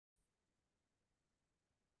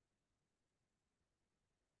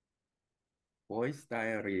Voice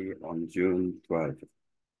Diary on June 12th.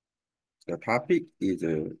 The topic is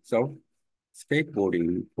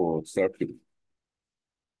skateboarding for surfing.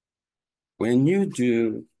 When you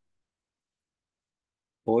do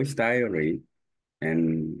voice diary,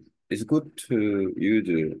 and it's good to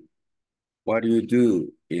use what you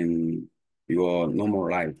do in your normal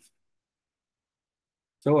life.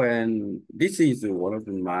 So, and this is one of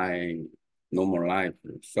my normal life,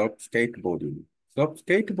 surf skateboarding. Surf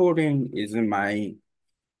skateboarding is my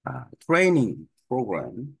training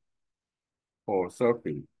program for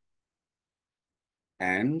surfing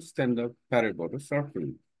and stand-up paddleboard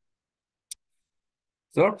surfing.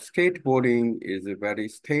 Surf skateboarding is very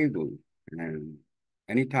stable and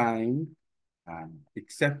anytime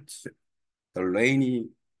except the rainy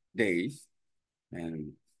days,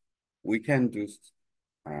 and we can do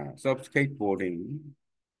surf skateboarding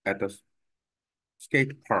at the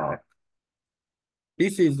skate park.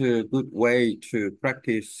 This is a good way to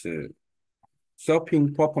practice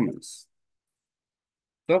surfing performance.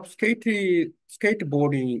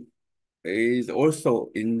 Skateboarding is also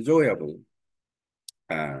enjoyable.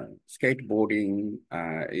 Skateboarding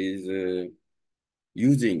is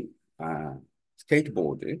using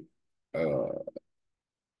skateboard uh,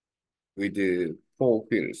 with the four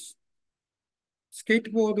wheels.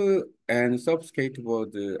 Skateboard and sub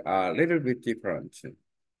skateboard are a little bit different.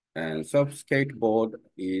 And sub skateboard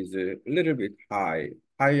is a little bit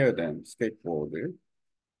higher than skateboard.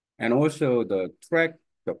 And also the front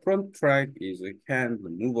track is kind of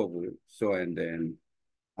movable. So, and then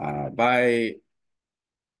by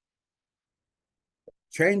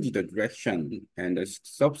change the direction and the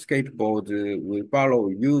sub skateboard will follow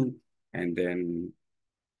you and then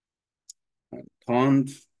turn,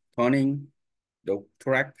 turning the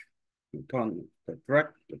track, the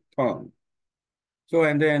turn. So,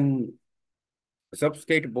 and then sub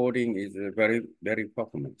skateboarding is very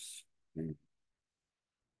performance.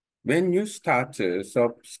 When you start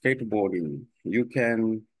sub skateboarding, you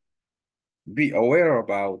can be aware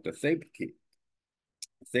about the safety.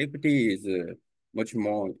 Safety is much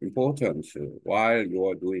more important while you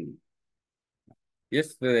are doing.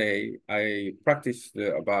 Yesterday, I practiced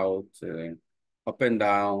about up and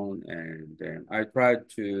down, and then I tried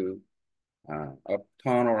to up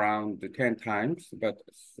turn around 10 times, but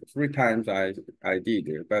 3 times I did.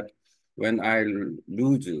 But when I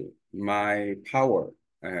lose my power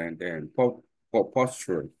and then for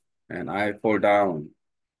posture, and I fall down,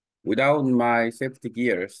 without my safety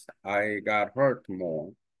gears, I got hurt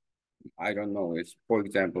more. I don't know, it's for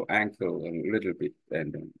example, ankle a little bit,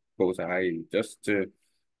 and then because I just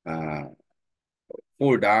uh,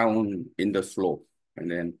 fall down in the slope, and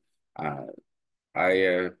then uh,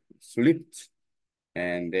 I slipped,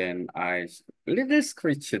 and then I little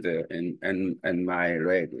scratched in my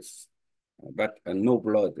legs, but no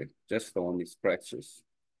blood, just only scratches.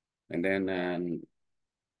 And then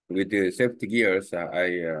with the safety gears,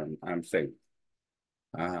 I'm safe.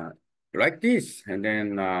 Uh, like this, and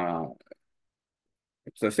then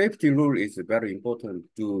so safety rule is very important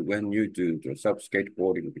to when you do the sub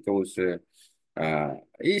skateboarding because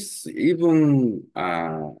it's even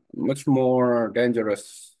much more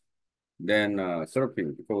dangerous than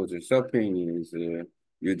surfing because surfing is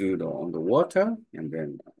you do the on the water and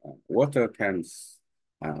then water can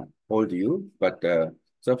hold you, but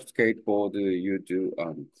sub skateboard you do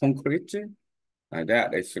on concrete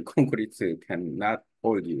that is concrete cannot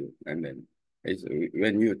hold you, and then it's,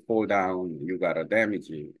 when you fall down, you got a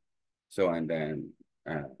damage. So and then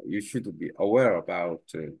you should be aware about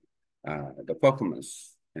the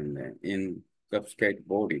performance and in sub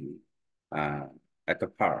skateboarding at the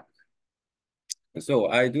park. So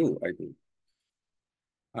I do.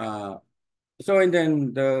 Uh, so and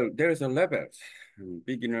then there's a levels,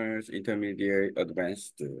 beginners, intermediate,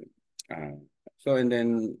 advanced. Uh, so and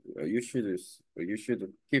then you should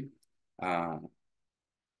keep uh,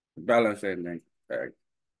 balance and then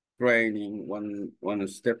training one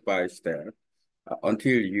step by step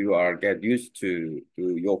until you are get used to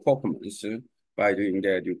your performance. By doing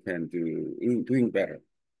that, you can doing better.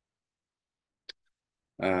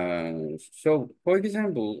 So for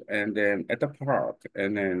example, and then at the park,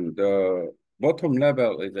 and then the bottom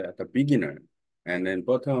level is at the beginner, and then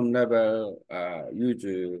bottom level use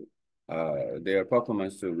their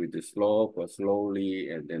performance with the slope or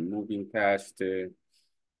slowly, and then moving past.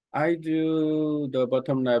 I do the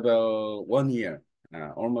bottom level 1 year,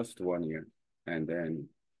 almost 1 year, and then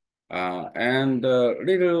and the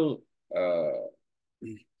little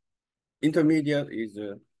intermediate is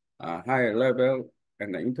a higher level,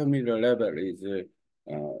 and the intermediate level is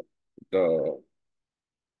the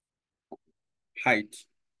height,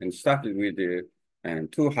 and started with the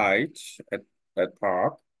and two heights at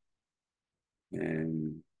park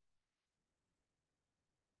and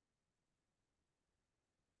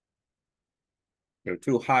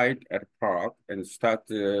two height at park and start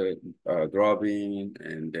dropping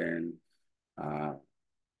and then uh,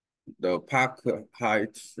 the park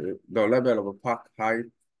height, the level of a park height,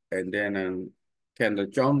 and then can the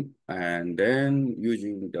jump, and then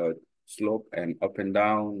using the slope and up and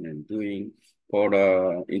down and doing for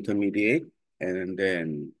the intermediate, and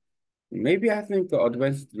then maybe I think the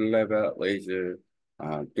advanced level is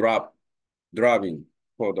dropping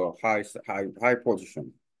for the high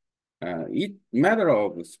position. It matter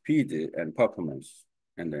of speed and performance,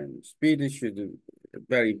 and then speed should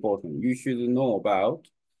very important. You should know about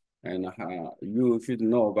and you should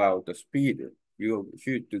know about the speed. You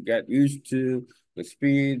should to get used to the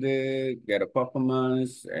speed, get a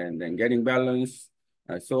performance, and then getting balance.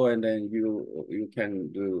 So and then you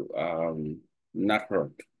can do not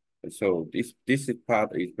hurt. So this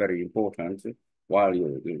part is very important while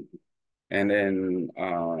you're doing. And then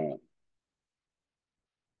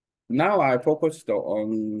now I focused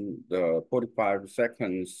on the 45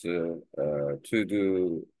 seconds to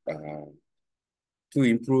do to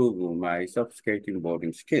improve my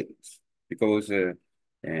skateboarding skills because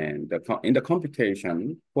in the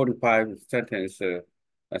competition, 45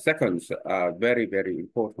 seconds are very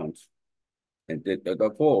important. And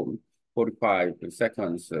the form 45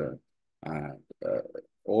 seconds, uh, uh,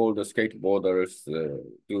 all the skateboarders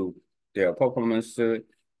do their performance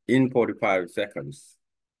in 45 seconds.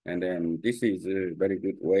 And then this is a very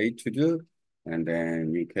good way to do. And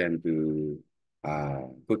then you can do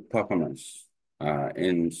good performance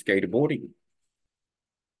in skateboarding.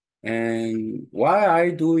 And why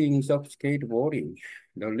I doing self skateboarding?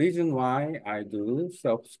 The reason why I do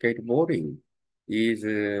self skateboarding is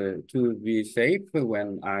to be safe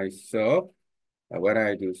when I surf, when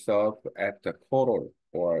I do surf at the coral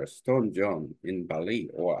or stone zone in Bali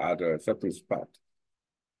or other surfing spot.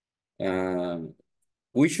 Uh,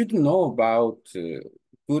 we should know about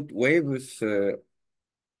good waves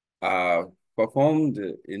performed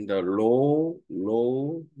in the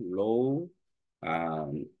low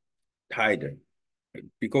um, tide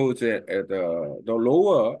because the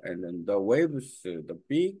lower and then the waves the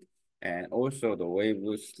big and also the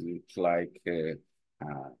waves like the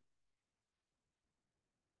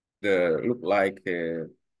look like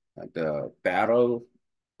the barrel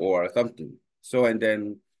or something. So and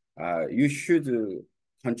then you should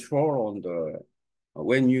control on the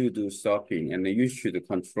when you do surfing, and you should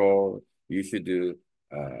control, you should do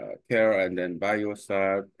care and then by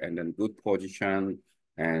yourself and then good position,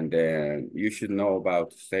 and then you should know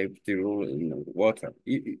about safety rule in the water.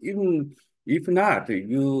 Even if not,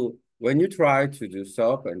 you when you try to do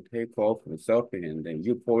surf and take off and surfing, and then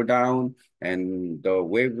you fall down, and the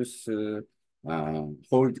waves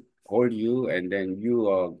hold you, and then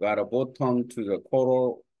you got a bottom to the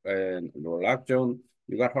coral and the lock zone,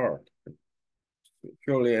 you got hurt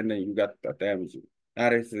purely, and then you got the damage.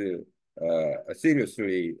 That is a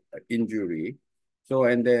seriously injury. So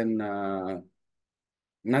and then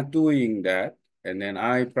not doing that, and then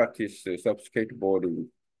I practice sub skateboarding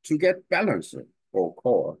to get balance for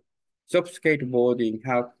core. Sub skateboarding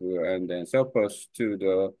help and then help us to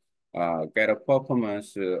the get a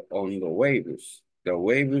performance on the waves. The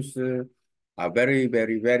waves are very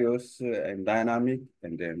various and dynamic.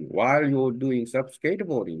 And then while you're doing sub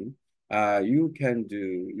skateboarding, you can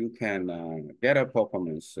get a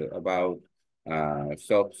performance about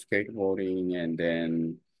sub skateboarding, and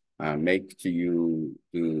then make to you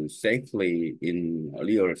do safely in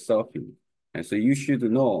real surfing. And so you should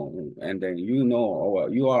know, and then you know, or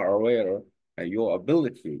you are aware of your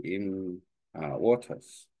ability in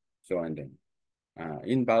waters. So and then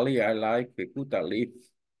in Bali, I like the Kuta Leaf.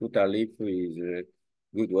 Kuta Leaf is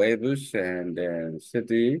good waves and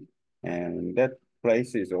city, and that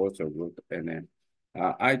place is also good. And then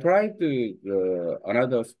I tried to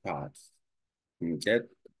another spots that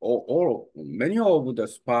all many of the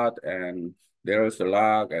spot, and there's a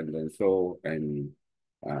log and then so and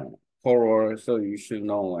uh, coral, so you should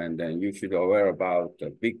know, and then you should aware about the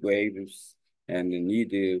big waves, and you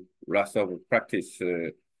need lots of practice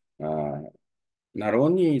not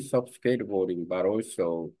only sub skateboarding but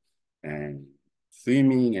also and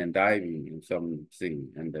swimming and diving and something,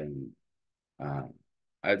 and then uh,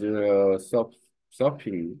 as a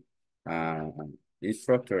surfing uh,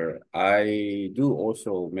 instructor, I do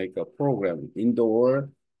also make a program indoor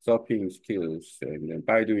surfing skills, and then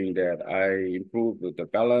by doing that, I improve the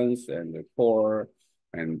balance and the core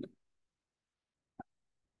and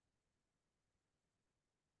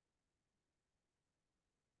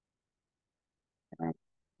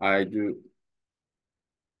I do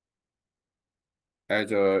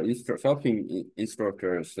as a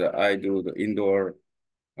instructors. I do the indoor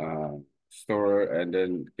uh, store and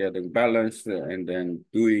then getting balanced and then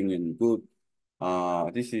doing in good.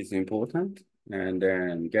 This is important. And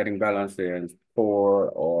then getting balanced and poor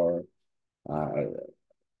or uh,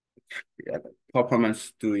 yeah,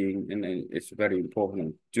 performance doing, and then it's very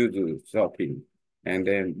important to do shopping. And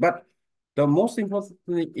then, but the most important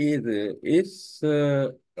thing is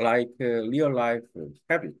like real life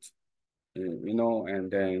habit,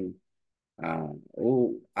 and then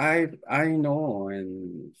I know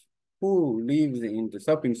and who lives in the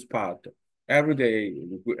shopping spot every day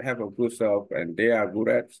have a good shop and they are good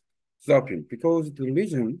at shopping because the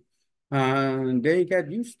reason they get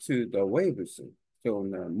used to the waves, so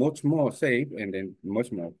much more safe and then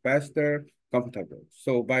much more faster, comfortable.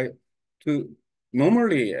 So by to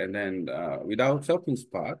normally and then without shopping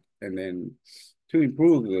spot and then to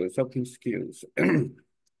improve the shopping skills.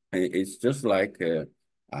 It's just like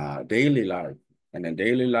daily life, and a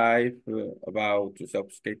daily life about self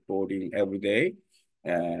skateboarding every day,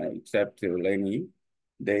 except rainy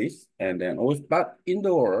days, and then also but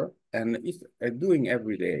indoor and it's doing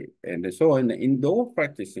every day, and so in the indoor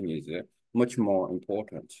practicing is much more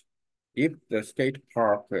important. If the skate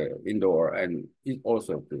park indoor and is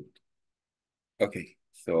also good. Okay,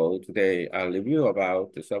 so today I'll review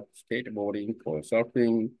about the skateboarding for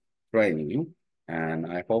surfing training, and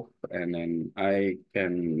I hope and then I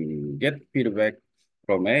can get feedback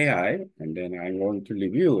from AI, and then I'm going to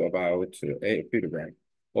review about AI feedback.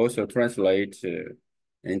 Also translate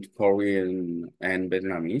into Korean and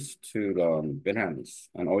Vietnamese to learn Vietnamese,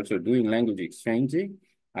 and also doing language exchanging.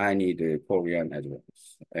 I need Korean as well,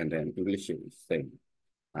 and then English is same.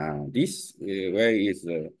 This way is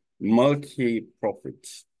multi-profit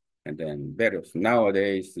and then better.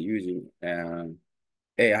 Nowadays, using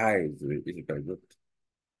AI is very good.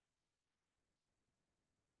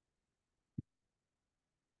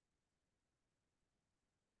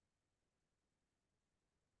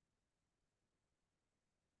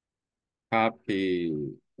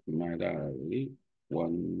 Copy my diary,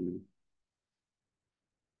 one,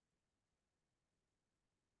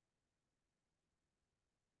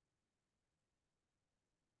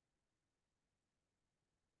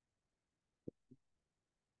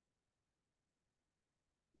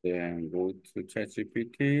 then go to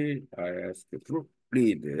ChatGPT. I ask it to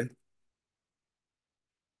read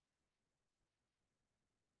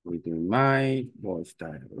within my voice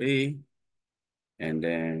diary, and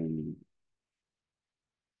then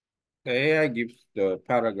the AI gives the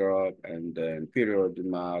paragraph and then period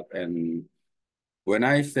mark and when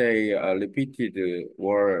I say a repeated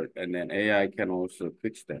word, and then AI can also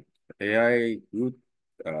fix that. AI good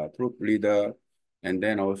proofreader, and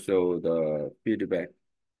then also the feedback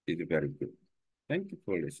is very good. Thank you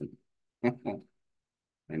for listening.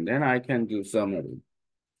 And then I can do summary.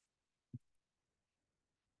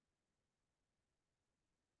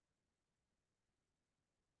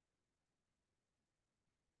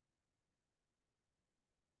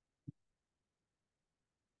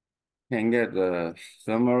 Can get the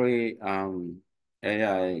summary.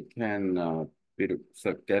 AI can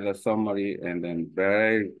so get a summary and then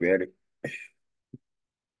very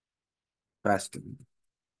fast.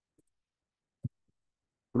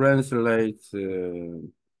 Translate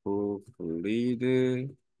proofread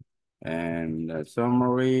and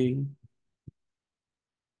summary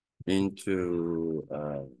into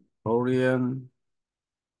Korean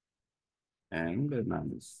and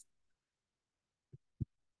Vietnamese.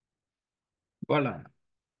 Voila.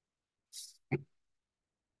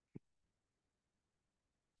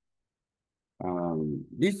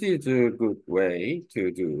 This is a good way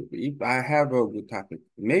to do. If I have a good topic,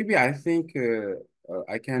 maybe I think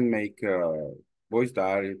I can make a voice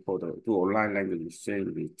diary for the to online language exchange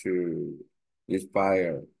to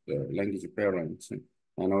inspire the language parents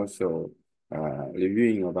and also um,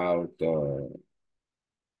 reviewing about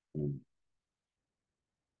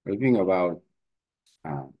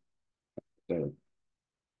uh, the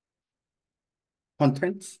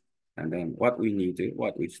contents and then what we need,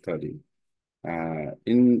 what we study.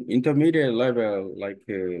 In intermediate level, like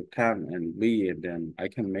Cam and Lee, and then I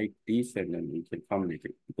can make this and then we can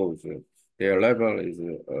communicate because their level is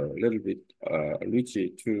a little bit reachy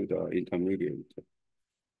to the intermediate.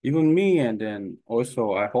 Even me, and then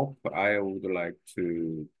also I hope I would like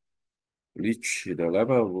to reach the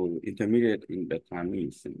level of intermediate in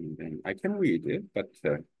Vietnamese, and then I can read it, but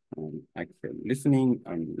I can listening,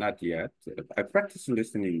 not yet. I practice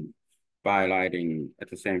listening by writing at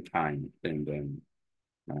the same time, and then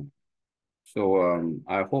uh, so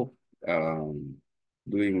I hope.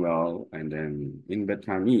 doing well, and then in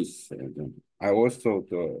Vietnamese. And then I also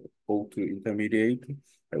go to intermediate.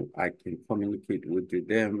 I can communicate with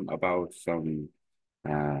them about some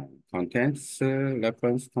uh, contents,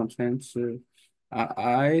 reference contents.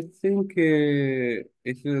 I think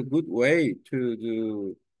it's a good way to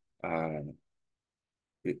do, and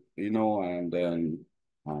then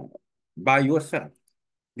uh, by yourself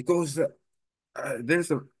because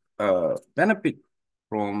there's a benefit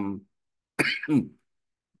from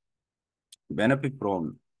benefit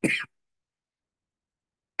from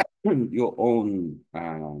your own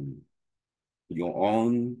your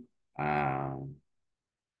own uh,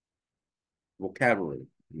 vocabulary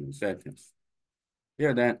in sentence.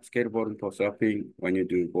 Yeah, then skateboarding for surfing, when you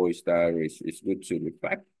do voice diaries, it's good to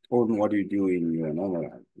reflect on what you do in your normal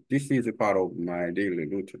life. This is a part of my daily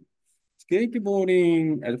routine.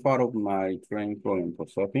 Skateboarding as part of my training program for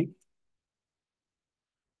surfing.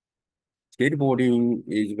 Skateboarding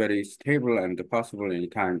is very stable and possible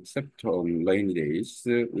anytime except on rainy days.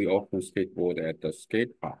 We often skateboard at the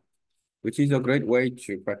skate park, which is a great way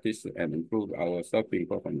to practice and improve our surfing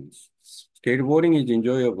performance. Skateboarding is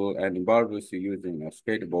enjoyable and involves using a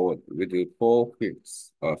skateboard with the four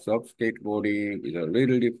wheels. Surf skateboarding is a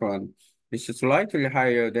little different. It's slightly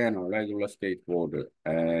higher than a regular skateboard,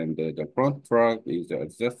 and the front truck is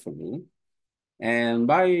adjustable. And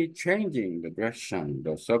by changing the direction,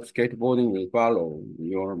 the surf skateboarding will follow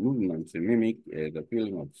your movements and mimic the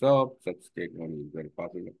feeling of surf. Surf skateboarding is very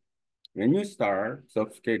popular. When you start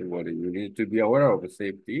surf skateboarding, you need to be aware of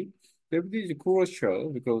safety. Safety is crucial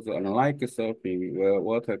because unlike surfing where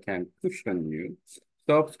water can cushion you,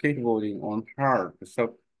 surf skateboarding on hard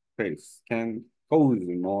surface can cause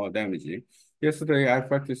more damage. Yesterday, I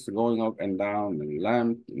practiced going up and down the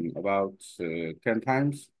ramp about 10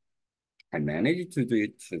 times. I managed to do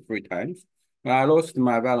it 3 times. But I lost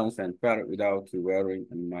my balance and fell without wearing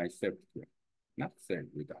my safety gear. Not saying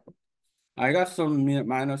without. I got some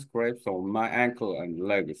minor scrapes on my ankle and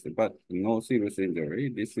legs, but no serious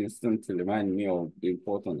injury. This instance reminded me of the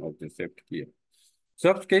importance of the safety gear.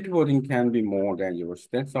 Surf skateboarding can be more dangerous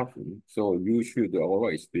than surfing, so you should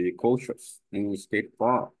always be cautious. In skate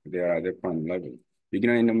park, there are different levels.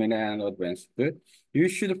 Beginner, intermediate, and advanced. You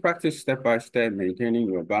should practice step by step, maintaining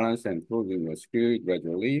your balance and improving your skill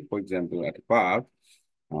gradually. For example, at park,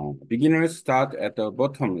 beginners start at the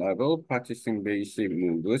bottom level, practicing basic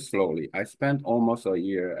moves slowly. I spent almost a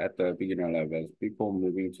year at the beginner level before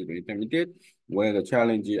moving to the intermediate, where the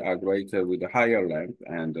challenges are greater with a higher length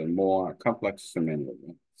and a more complex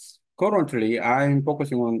maneuver. Currently, I'm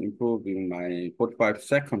focusing on improving my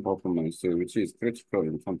 45-second performance, which is critical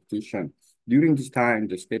in competition. During this time,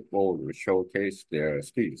 the skateboard will showcase their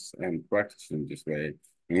skills and practice in this way.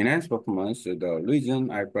 Enhance performance, the reason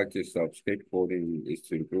I practice of skateboarding is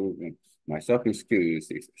to improve my surfing skills,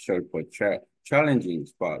 especially for challenging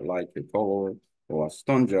spots like a pole or a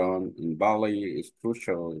stone jump in Bali is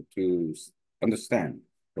crucial to understand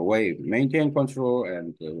the wave, maintain control,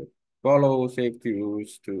 and follow safety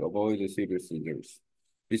rules to avoid the serious injuries.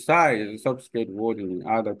 Besides, skateboarding and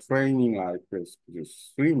other training like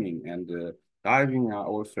swimming and diving are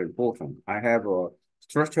also important. I have a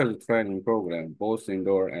structured training program, both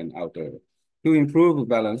indoor and outdoor, to improve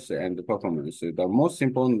balance and performance. The most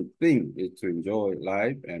important thing is to enjoy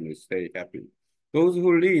life and stay happy. Those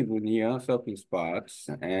who live near surfing spots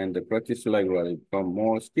and practice regularly become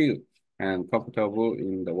more skilled and comfortable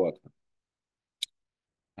in the water.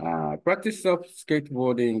 Practice of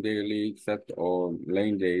skateboarding daily, except on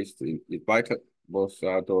lane days, is vital. Both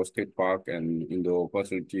outdoor skate park and indoor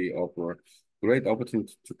facility offer great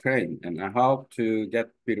opportunity to train. And I hope to get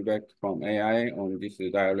feedback from AI on this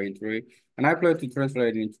diary, and I plan to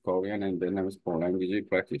translate it into Korean and Vietnamese for language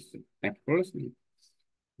practice. Thank you for listening.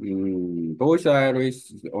 Those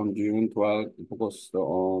diaries on June 12th focused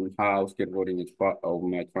on how skateboarding is part of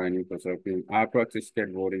my training for surfing. I practice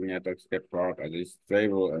skateboarding at the skate park as it's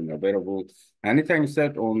stable and available anytime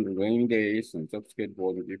except on the rainy days, and surf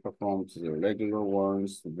skateboarding we perform to the regular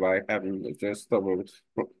ones by having adjustable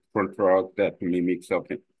front truck that mimics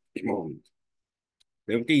surfing.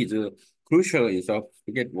 Safety is crucial in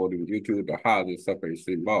skateboarding due to the hard surface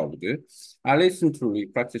involved. I listen to the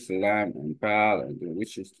practice lamp and pal and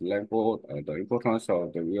wishes to learn both the importance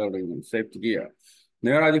of the wearing and safety gear.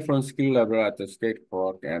 There are different skill levels at the skate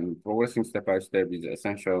park, and progressing step by step is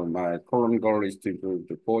essential. My current goal is to improve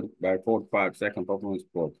the 45-second performance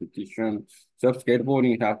for competition. Surf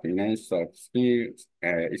skateboarding helps enhance soft skills,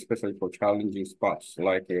 especially for challenging spots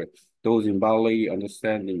like those in Bali,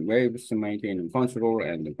 understanding waves, maintaining control,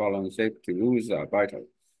 and following safety rules are vital.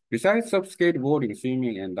 Besides of skateboarding,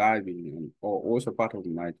 swimming, and diving, and are also part of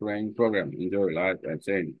my training program. Enjoy life and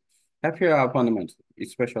training. Happier are fundamental,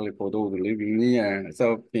 especially for those living near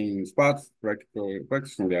surfing spots,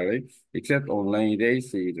 practicing daily, except on rainy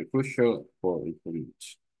days is crucial for improvement.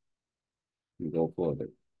 Go further.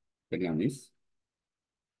 Vietnamese.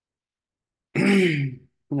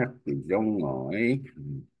 Nhắc từ dông ngỏi,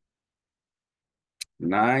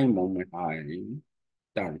 nái mong mày hài,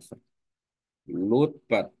 tàn sắc, lút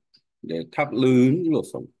bật, để thắp lươn lột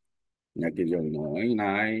sống. Nhắc từ dông ngỏi,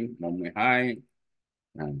 nái mong mày hai,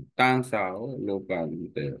 tan xáo lô bàn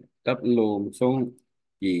để thắp lùm xuống.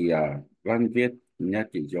 Thì văn viết nhắc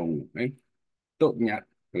từ dông ấy, tốt nhất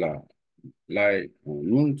là lại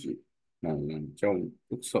nhung chỉ là làm trong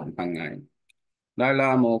cuộc sống hàng ngày. Đây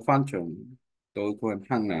là một fan trùng tôiควร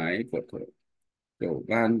hàng ngày của tôi. Tiểu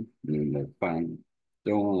ban một phần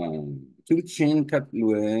trong chương trình tập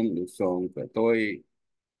luyện được xong của tôi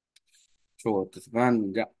cho tập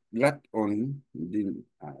ban rất ổn định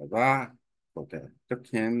và có thể thực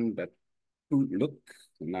hiện được tốt lúc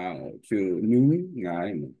nào trừ những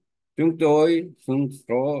ngày mà chúng tôi xuống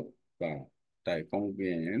số và tại công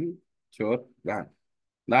viên chốt ban.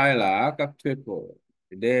 Đây là các thuyết của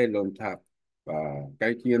để luyện tập và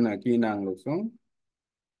cái kia là kỹ năng lối sống.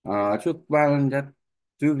 Chúc bạn rất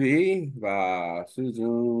chú ý và sử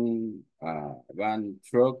dụng van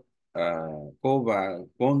truck cô và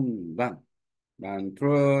con bạn bạn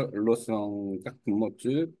truck lối sống các một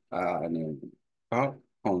chút này có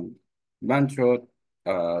không van truck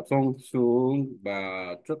song xuống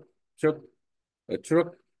và truck truck truck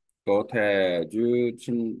có thể giữ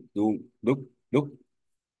chân đúng đúng đúng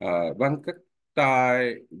bằng cách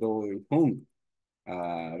tay đôi hông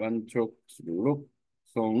van truck lúc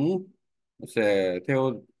sống sẽ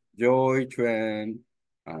theo dõi chuyện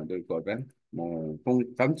được gọi đến một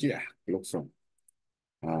không tâm trạng lúc sống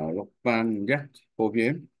lúc bạn rất phổ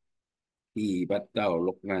biến thì bắt đầu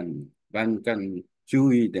lúc bạn cần chú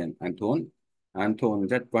ý đến an toàn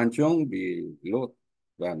rất quan trọng vì lúc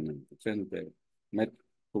bạn trên về mất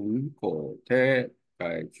cũng có thể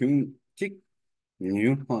cái chứng trích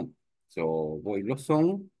nhiều hơn so với lúc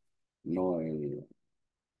sống nói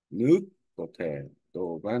nước có thể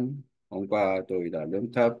đồ văn. Hôm qua tôi đã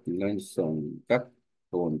đến tháp lên sông các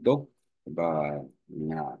thôn đúc và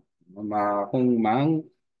nhà mà không mang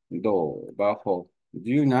đồ vào hộp.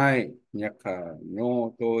 Điều này nhắc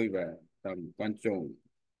nhớ tôi về tầm quan trọng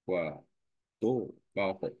của đồ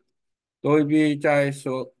vào hộp. Tôi bị chạy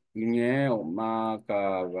số nghèo mà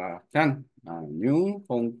cả và chăn nhưng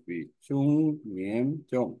không bị chung nghiêm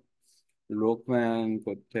trọng. Lúc bạn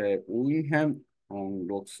có thể uống hem hoặc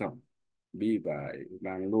lúc sống. Vì vậy,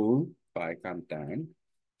 bạn luôn phải cẩn thận.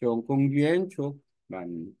 Trong công viên chúc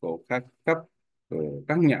bạn có các cấp ở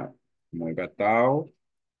các nhà mới bắt đầu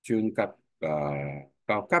trường cấp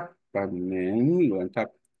cao cấp và nên luyện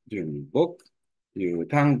tập dừng bước từ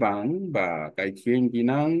thang bằng và cải thiện kỹ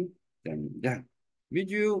năng dần dần. Ví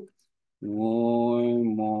dụ, ngồi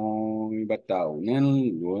bắt đầu nên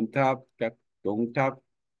luyện tập các động tác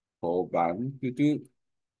của bạn từ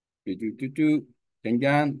từ chẳng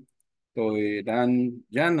gian tôi đang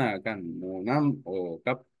gian là gần một năm ở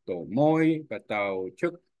cấp tổ môi và tàu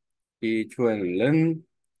trước khi chuyển lên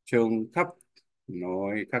trường cấp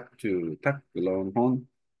nói các trừ tắc lon hôn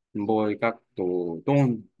bồi các tổ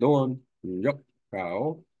tôn đôn dốc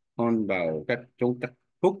khảo hôn vào các trung tắc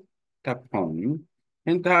phúc tập hỏng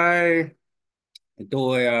hiện tại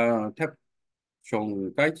tôi thấp trong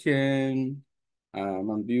cái trên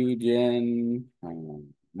bằng biểu diễn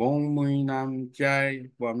 40 năm trai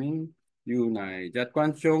của mình điều này rất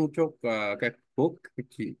quan trọng cho các quốc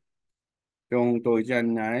thị trong thời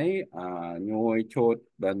gian này nhồi chốt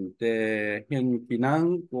vấn đề hiện kỹ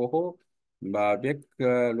năng của họ và biết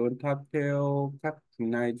luôn tập theo các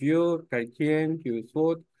này chưa cải thiện hiệu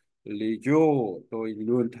suất lý do tôi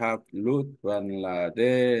luôn tập luôn vẫn là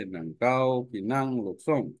để nâng cao kỹ năng lối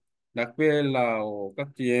sống đặc biệt là ở các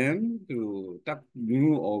điểm từ tác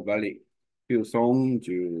như ở Bali hiệu sống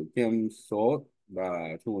trừ kiểm soát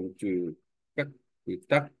và thuần trừ các quy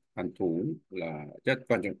tắc an toàn là rất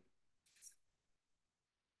quan trọng.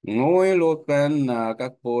 Ngôi lột bên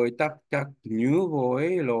các bồi tắc chắc như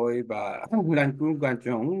với lối và lần cũng quan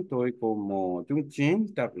trọng tôi có một trung chính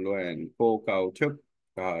tập luyện cô cầu chức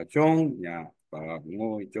trong nhà và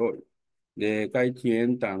ngôi trội để cải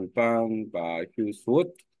thiện tăng bằng và hiệu suất.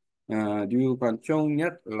 Điều quan trọng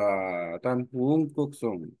nhất là tăng hưởng cuộc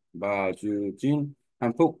sống và giữ gìn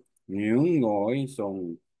hạnh phúc những người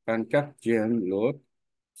sống cần các chiến lược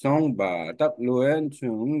xong và tập luyện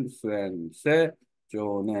chúng sẽ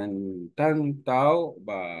cho nên tăng táo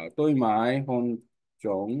và tôi mãi hơn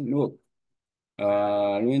chống nước.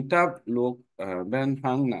 Nguyên tắc luật bên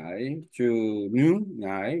hàng này trừ những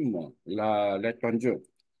ngày một là lệch toàn dụng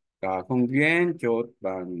cả không gian chốt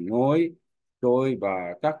và nối tôi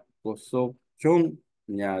và các cuộc sống chung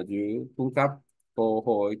nhà giữ cung cấp cơ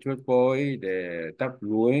hội tuyệt vời để tập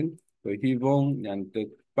luyện với hy vọng nhận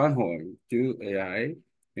được phản hồi từ AI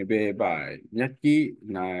về bài nhật ký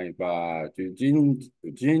này và từ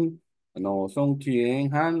chính nó song thiện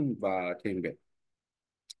han và thiện biệt.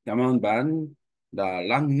 Cảm ơn bạn đã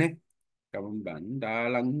lắng nghe. Cảm ơn bạn đã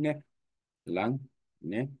lắng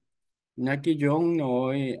nghe. Nhà ký giống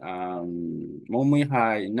nói mong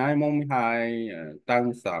 12 nay mong 12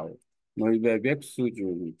 tháng 6 nói về việc sử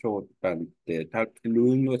dụng cho bạn để thắp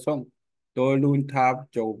luôn lúa xong. Tôi luôn thắp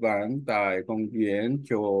cho bạn tại công viên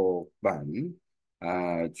cho bạn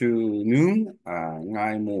trừ nướng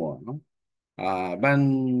ngày mùa.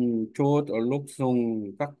 Bạn chốt ở lúc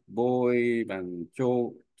dùng các bôi bạn cho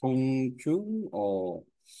thông chúng ở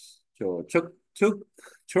chỗ trước trước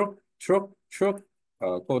trước trước trước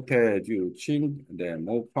có thể điều chỉnh để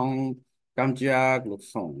mô phỏng cảm giác lúc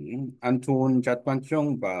sống an toàn rất quan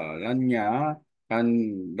trọng và lắng nhã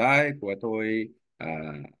anh đại của tôi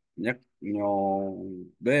nhắc nhở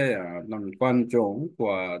về tầm quan trọng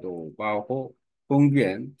của đồ bảo hộ công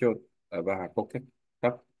viên chốt và có các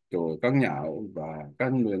tổ các nhạo và các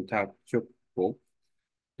nguyên tắc chúc phúc.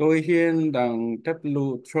 Tôi hiện đang chấp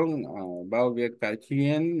lưu trong bao việc cải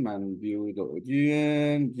thiện mạnh biểu độ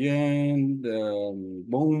duyên duyên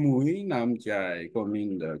bóng mũi nam chạy của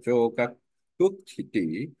mình để cho các quốc thị tỷ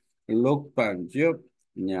lúc bản giúp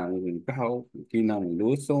nhà người cao kỹ năng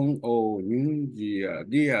lối sống ô những gì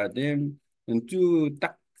đi đêm chú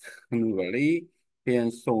tắc người lý hiện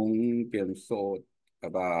sống kiểm soát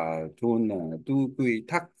và thôn tu quy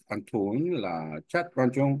tắc ăn thốn là chất quan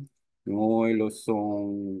trọng ngồi lột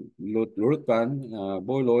xong lột lột bán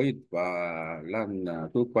bôi lối và làm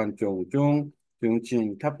tu quan trọng chung chương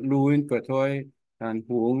trình thắp luôn của thôi thành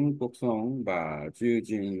hướng cuộc sống và chương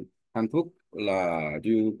trình hạnh phúc là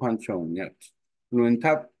điều quan trọng nhất luôn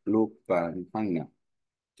thắp lúc và hàng ngày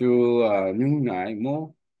từ những ngày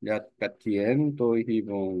mô đạt cải thiện tôi hy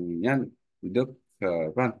vọng nhận được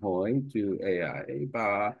phản hồi từ AI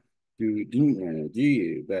và từ những gì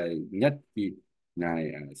về nhất kỳ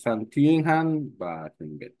này sang thiên han và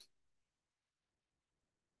thành biệt.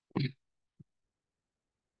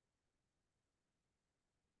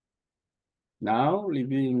 Now,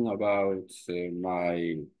 living about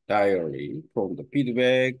my diary from the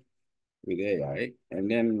feedback with AI, and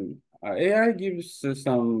then AI gives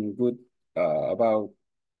some good about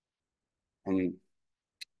um,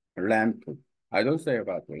 lamp. I don't say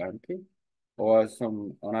about lamp, or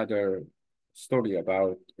some another story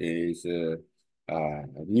about is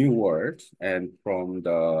new words and from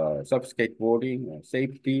the sub skateboarding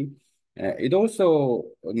safety. It also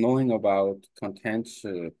knowing about contents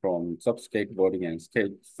from sub skateboarding and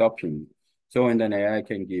skate stopping. So and then AI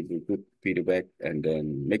can give you good feedback and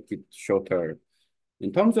then make it shorter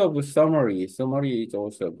in terms of the summary is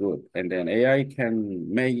also good. And then AI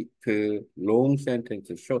can make long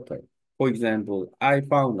sentences shorter. For example, I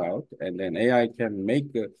found out, and then AI can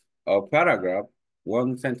make a paragraph,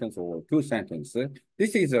 one sentence or two sentences.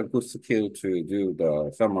 This is a good skill to do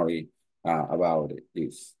the summary about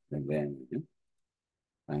this. And then,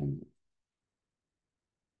 um,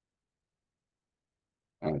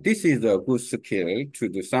 this is a good skill to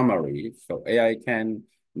the summary. So AI can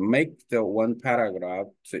make the one paragraph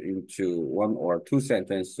into one or two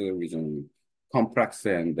sentences using complex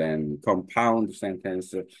and then compound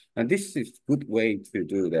sentence. And this is good way to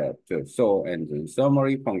do that. So, and the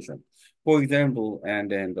summary function. For example, and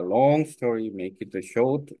then the long story, make it a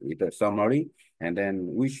short with a summary. And then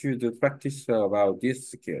we should practice about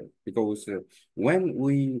this skill because when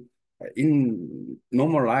we in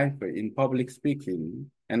normal life, in public speaking,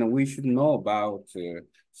 and we should know about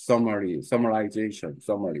summary is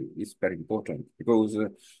very important because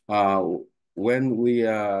when we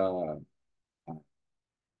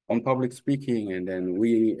on public speaking, and then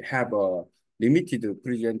we have a limited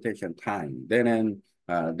presentation time. Then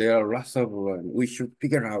there are lots of we should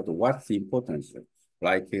figure out what's the importance,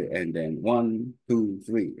 like and then one, two,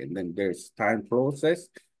 three, and then there's time process,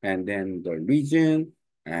 and then the region,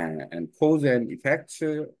 and cause and effects,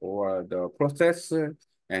 or the process,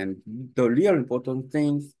 and the real important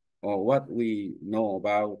things, or what we know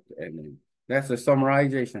about, and then that's the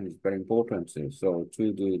summarization is very important. So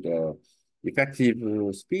to do the effective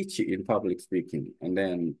speech in public speaking. And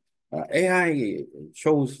then AI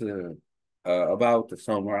shows about the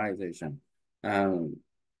summarization. Um,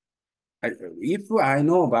 if I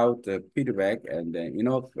know about the feedback and then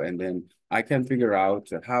and then I can figure out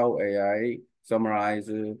how AI summarize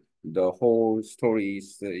the whole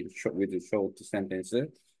stories with a short sentence,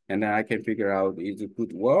 and then I can figure out is it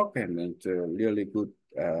good work and then it's really good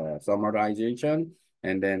summarization,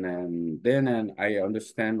 and then I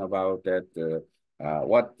understand about that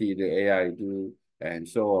what did the AI do and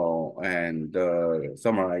so on, and the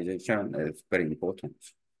summarization is very important,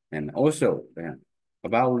 and also.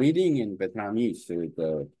 About reading in Vietnamese,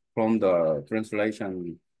 from the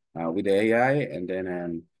translation with the AI, and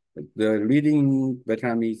then the reading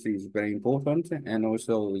Vietnamese is very important, and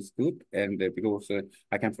also it's good, and because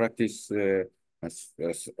I can practice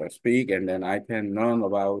speak, and then I can learn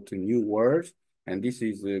about new words, and this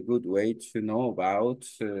is a good way to know about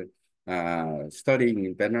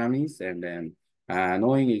studying Vietnamese, and then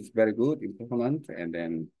knowing it's very good, important, and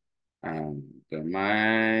then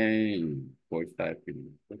my voice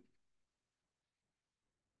typing.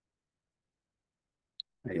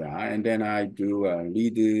 Yeah, and then I do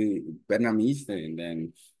read Vietnamese, and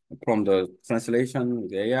then from the translation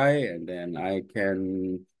with AI, and then I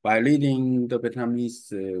can, by reading the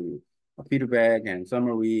Vietnamese feedback and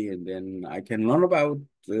summary, and then I can learn about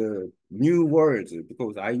new words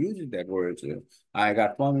because I use that words. I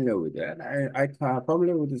got familiar with that. I got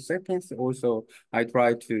familiar with the sentence. Also, I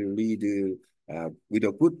try to read with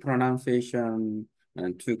a good pronunciation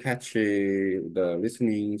and to catch the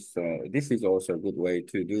listening. So this is also a good way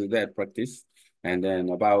to do that practice. And then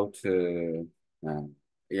about,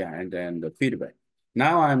 yeah, and then the feedback.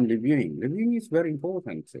 Now I'm reviewing. Reviewing is very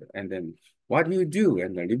important. And then what you do,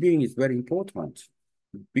 and the reviewing is very important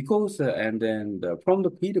because and then from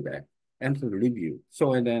the feedback and the review.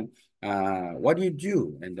 So and then what you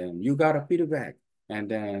do, and then you got a feedback, and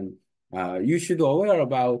then you should aware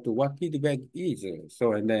about what feedback is.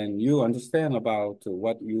 So and then you understand about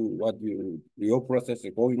what you your process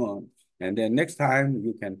is going on, and then next time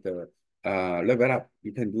you can level up.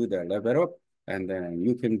 You can do the level up, and then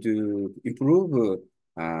you can do improve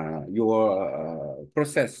your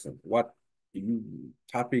process. What you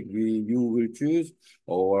topic you will choose,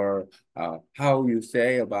 or how you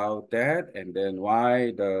say about that, and then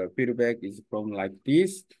why the feedback is from like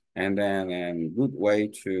this, and then and good way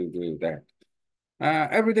to do that.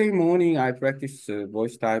 Every day morning, I practice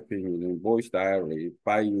voice typing in voice diary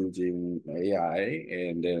by using AI,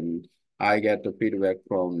 and then I get the feedback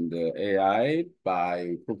from the AI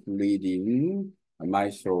by proofreading my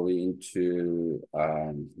story into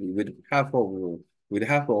with half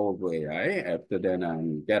of AI. After then, I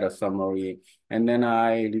get a summary, and then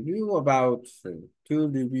I review about to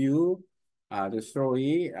review the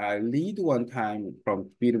story. I read one time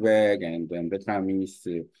from feedback, and then the time is.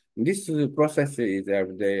 This process is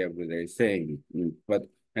every day same, but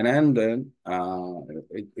and then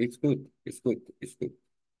it's good, it's good, it's good.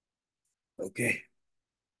 Okay,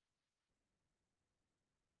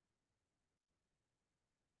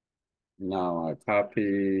 now I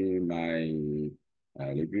copy my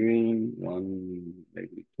reviewing one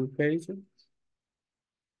maybe 2 pages.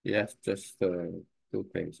 Yes, just 2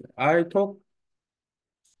 pages. I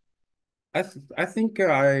think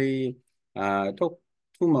I talk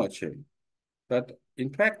too much, but in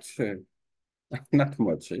fact not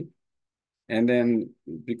much. And then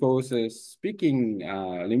because speaking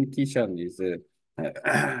limitation is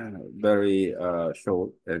very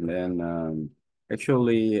short, and then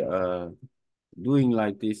actually doing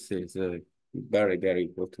like this is very, very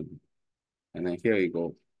important. And then here you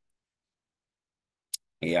go.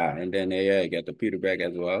 Yeah, and then AI get the feedback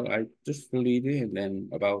as well. I just read it, and then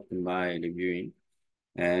about my reviewing,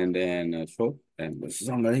 and then short and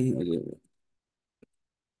summary.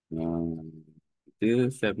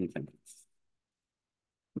 Do 7 sentences.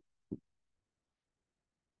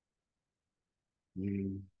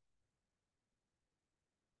 Mm,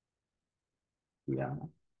 yeah,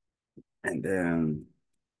 and then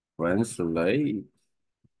translate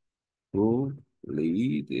who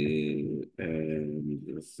lead and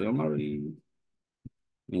the summary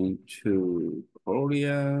into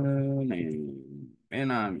Korean and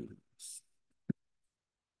Vietnamese.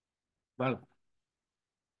 Well,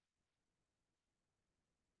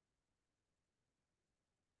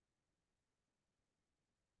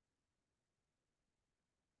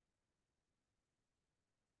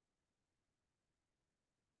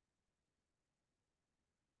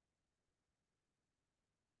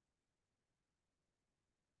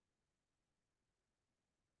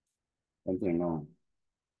 something wrong.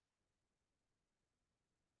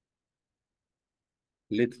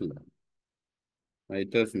 Little. It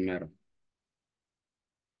doesn't matter.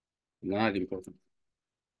 Not important.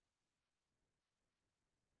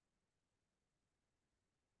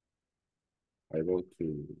 able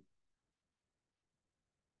to.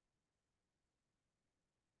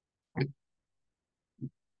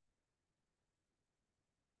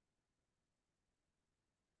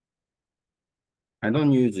 I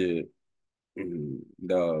don't use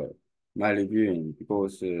the my reviewing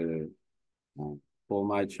because for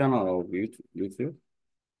my channel of YouTube,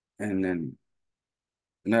 and then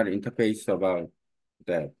another interface about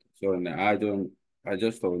that. So and I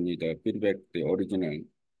just don't need the feedback, the original,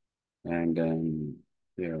 and then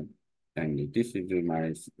yeah, and this is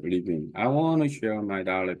my living. I want to share my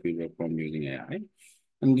daily feedback from using AI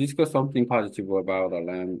and discuss something positive about the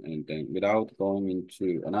land, and then without going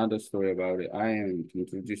into another story about it, I am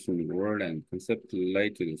introducing the world and concept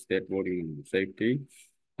related to skateboarding and safety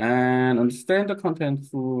and understand the content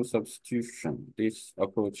through substitution. This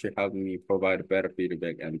approach helped me provide better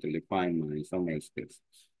feedback and to refine my summary skills.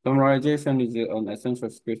 Summarization is an essential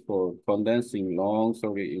skill for condensing long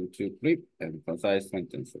story into brief and concise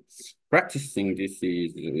sentences. Practicing this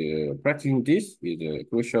is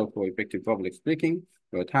crucial for effective public speaking,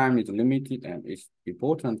 where time is limited and it's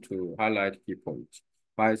important to highlight key points.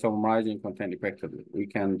 By summarizing content effectively, we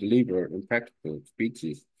can deliver impactful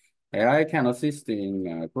speeches. AI can assist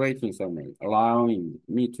in creating summary, allowing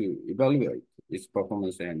me to evaluate its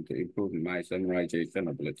performance and to improve my summarization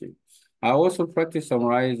ability. I also practice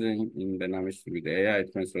summarizing in Dynamics with AI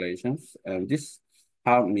translations, and this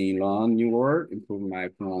helped me learn new words, improve my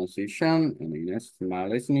pronunciation, and enhance my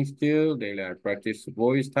listening skill. Daily, I practice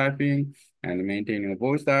voice typing and maintaining a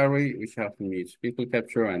voice diary, which helps me speak,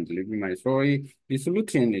 capture, and deliver my story. This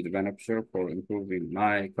routine is beneficial for improving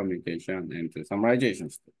my communication and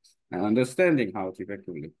summarization skills and understanding how to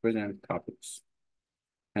effectively present topics.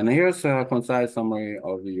 And here's a concise summary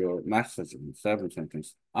of your message in 7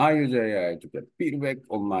 sentences. I use AI to get feedback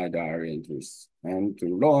on my diary entries and to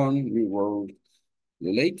learn new words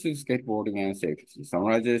related to skateboarding and safety.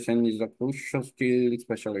 Summarization is a crucial skill,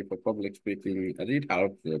 especially for public speaking, as it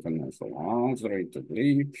helps recognize the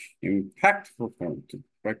relatively impactful content.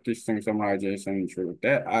 Practicing summarization ensures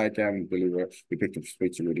that I can deliver effective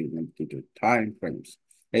speech within limited time frames.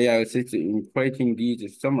 AI assists in creating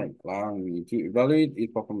these summaries, allowing me to evaluate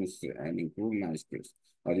its performance and improve my skills.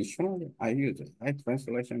 Additionally, I use AI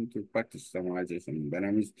translation to practice summarization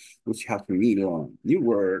dynamics, which helps me learn new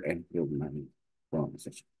words and improve my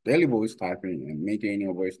pronunciation. Daily voice typing and maintaining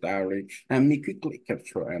a voice diary and me quickly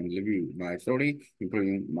capture and review my story,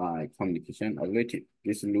 improving my communication ability.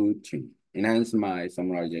 This routine enhance my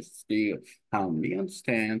summarization skill, help me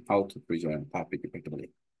understand how to present topic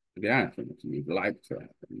effectively. The other thing we'd like to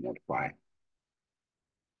modify.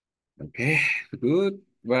 Okay, good.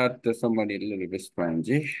 But somebody a little bit strange.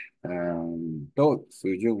 Tôi sử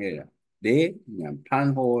dụng để nhằm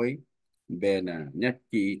phản hồi về là nhắc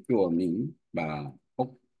ký của mình và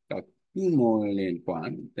các quy mô liên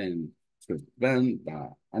quan đến sự vấn và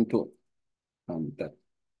ăn thuộc.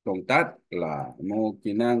 Công tác là một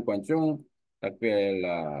kỹ năng quan trọng, đặc biệt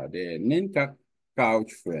là để nâng cao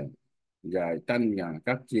chuyện giải tăng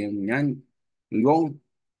các chuyên ngành luôn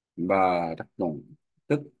và tác động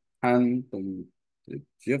tức han từng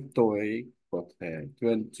giúp tôi có thể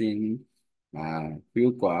tuyên trình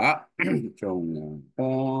hiệu quả trong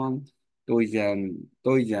con tôi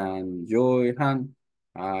dàn dối han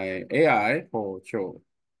AI hỗ trợ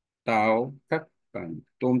tạo các bản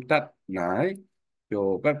tóm tắt lại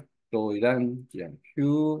cho các tôi đang giải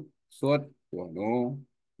cứu suất của nó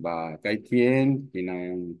và cải thiện kỹ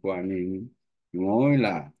năng của mình. Ngồi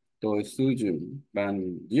là tôi sử dụng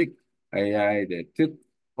bản dịch AI để thực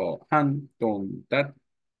hành tóm tắt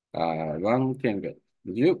bằng tiếng Việt,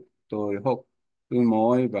 giúp tôi học từ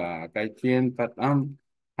mới và cải thiện phát âm.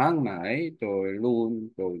 Hàng ngày tôi luôn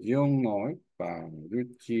cố gắng nói và duy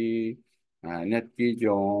trì nhật ký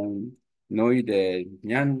dùng nói để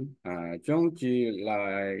nhanh chống chỉ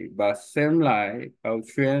lại và xem lại câu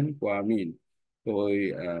chuyện của mình.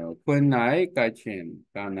 Tôi khuyến nại cải thiện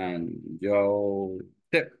khả năng giao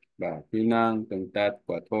tiếp và kỹ năng tương tác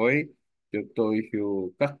của tôi, giúp tôi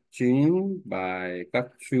hiểu các chính bài các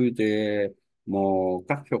chủ đề một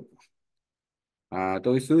cách hiệu quả.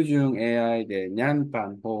 Tôi sử dụng AI để nhanh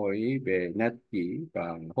phản hồi về nhật ký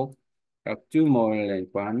và học các chữ mồi liên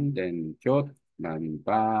quan đến chốt ngành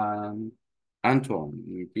và an toàn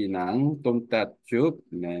kỹ năng tóm tắt trước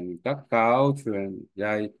nên các câu chuyện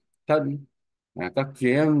dài thân các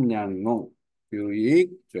chiếm nhàn ngộ hữu ích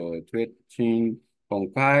cho thuyết trình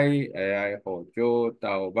công khai. AI hỗ trợ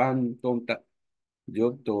tạo văn tóm tắt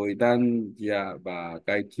giúp tôi đánh giá và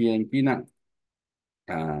cải thiện kỹ năng.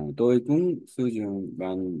 Tôi cũng sử dụng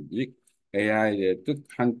bản dịch AI để thực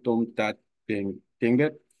hành tóm tắt tiếng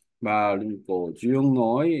Việt Bà có chuyện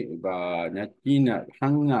nói và nhắc tin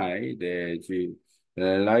hàng ngày để chị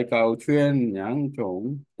lại câu chuyện nhanh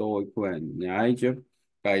chóng tôi khuyên nhảy giúp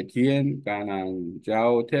cải thiện khả năng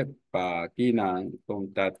giao tiếp và kỹ năng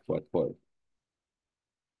công tác của tôi.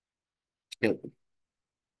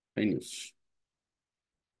 Finish.